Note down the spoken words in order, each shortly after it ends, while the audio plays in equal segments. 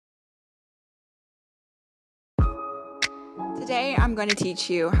Today I'm going to teach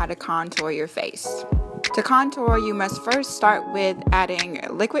you how to contour your face. To contour, you must first start with adding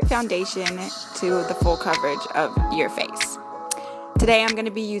liquid foundation to the full coverage of your face. Today I'm going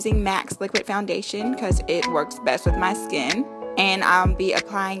to be using MAC's liquid foundation because it works best with my skin, and I'll be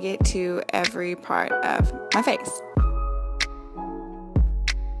applying it to every part of my face.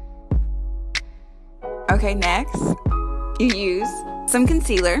 Okay, next you use some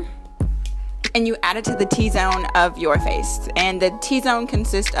concealer and you add it to the T-zone of your face. And the T-zone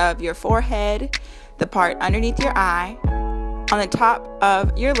consists of your forehead, the part underneath your eye, on the top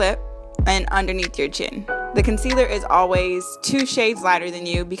of your lip, and underneath your chin. The concealer is always 2 shades lighter than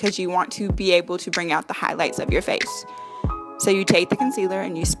you because you want to be able to bring out the highlights of your face. So you take the concealer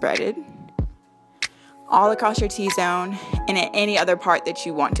and you spread it all across your T-zone and at any other part that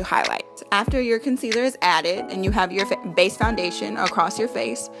you want to highlight. After your concealer is added and you have your base foundation across your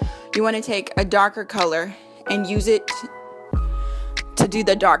face, you want to take a darker color and use it to do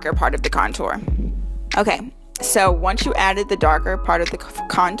the darker part of the contour. Okay, so once you added the darker part of the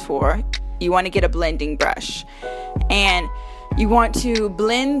contour, you want to get a blending brush. And you want to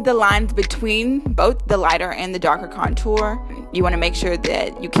blend the lines between both the lighter and the darker contour. You want to make sure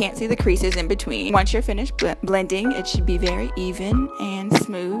that you can't see the creases in between. Once you're finished blending, it should be very even and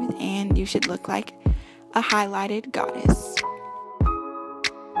smooth, and you should look like a highlighted goddess.